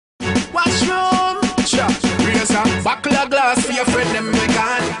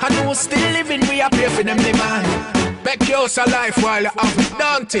for them live on. Make yours a life while you have it,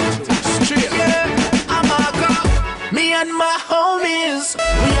 don't it? Straight. Yeah, I'm a cop. Me and my homies,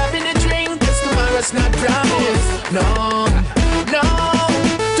 we having a drink, cause tomorrow's not promised. No, no.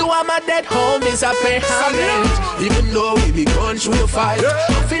 To all my dead homies, I pay homage. Even though we be going through the fight,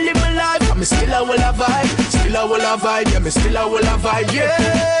 I'm feeling my life, I'm still a will a vibe. Still a will a vibe, yeah, me still a will a vibe,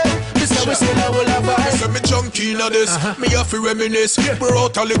 yeah. We still a will a vibe. So me junkie inna this, me have to reminisce.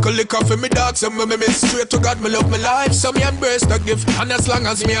 Brought out a little liquor for me dogs and me miss. Straight to God, me love my life, so me embrace the gift. And as long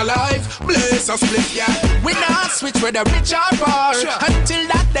as me alive, blaze a split, yeah. We not switch with the rich or poor, until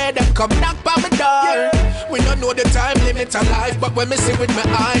that day them come knock on my door. We don't know the time limit of life, but when me see with my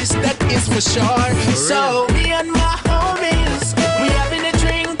eyes, that is for sure. So me and my homies, we having a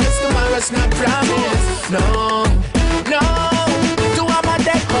drink, cause tomorrow's not promised. No, no. To all my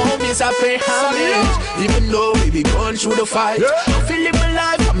dead homies, I pay homage. Even though we be going through the fight, I'm feeling my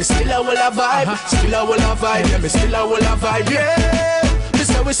life, I'm still a will a vibe. Still a will a vibe, yeah, me still a will a vibe, yeah.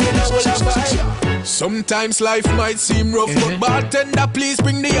 We still a will a vibe. Sometimes life might seem rough, but bartender, please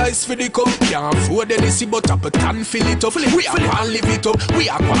bring the ice for the cup. Can't afford any but up a tan, fill it up. We are gonna live it up, we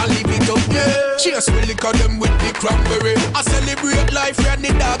are gonna live it up, yeah. Cheers, we liquor them with the cranberry. I celebrate life, and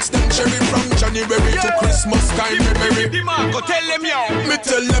the dogs them cherry. From January to Christmas time, memory. Demarco, tell them yo. Me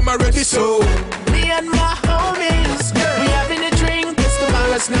tell them already so. Me and my homies, we having a drink, cause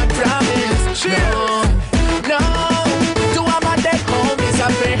tomorrow's not promised. No, no. To all my dead homies,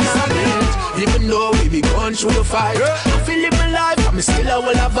 I pay homage. Even though we be going through the fight, I'm feeling my life, I'm still a will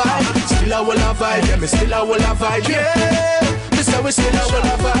a vibe. Still a will a vibe, yeah, me still a will a vibe, yeah. We still a will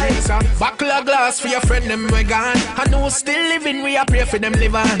a vibe. Buckle a glass for your friend, them we gone. I know still living, we a pray for them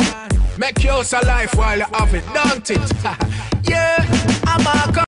live on. Make yours a life while you have it, don't it? Yeah, I'm a